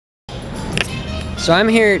So I'm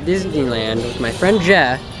here at Disneyland with my friend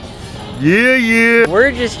Jeff. Yeah.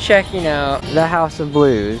 We're just checking out the House of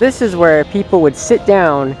Blues. This is where people would sit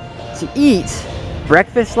down to eat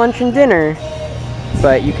breakfast, lunch, and dinner,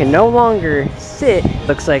 but you can no longer sit.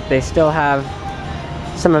 Looks like they still have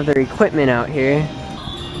some of their equipment out here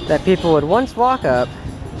that people would once walk up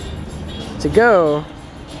to go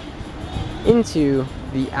into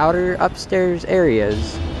the outer upstairs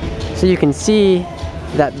areas. So you can see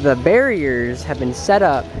that the barriers have been set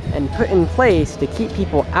up and put in place to keep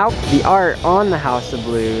people out. The art on the House of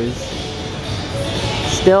Blues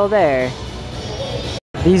still there.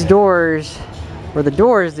 These doors were the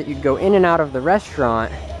doors that you'd go in and out of the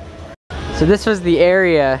restaurant. So this was the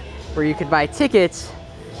area where you could buy tickets.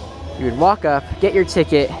 You would walk up, get your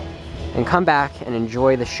ticket, and come back and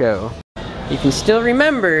enjoy the show. You can still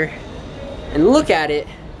remember and look at it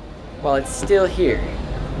while it's still here,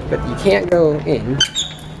 but you can't go in.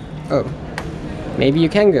 Oh, maybe you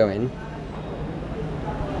can go in.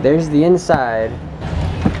 There's the inside,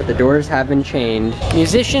 but the doors have been chained.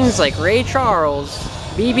 Musicians like Ray Charles,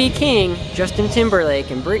 B.B. King, Justin Timberlake,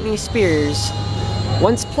 and Britney Spears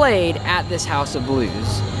once played at this House of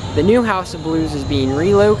Blues. The new House of Blues is being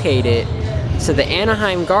relocated to the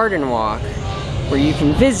Anaheim Garden Walk, where you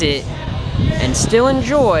can visit and still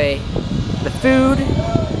enjoy the food,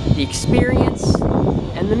 the experience,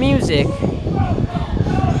 and the music.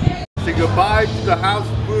 Say goodbye to the House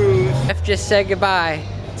of Blues. Jeff just said goodbye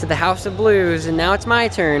to the House of Blues, and now it's my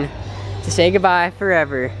turn to say goodbye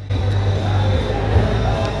forever.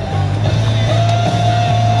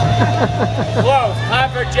 Close. Time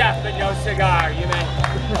for Jeff, but no cigar. You may.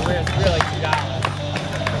 It's really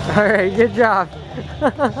 $2. All right, good job.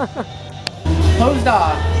 Closed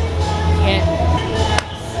off. Can't.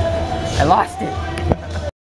 I lost it.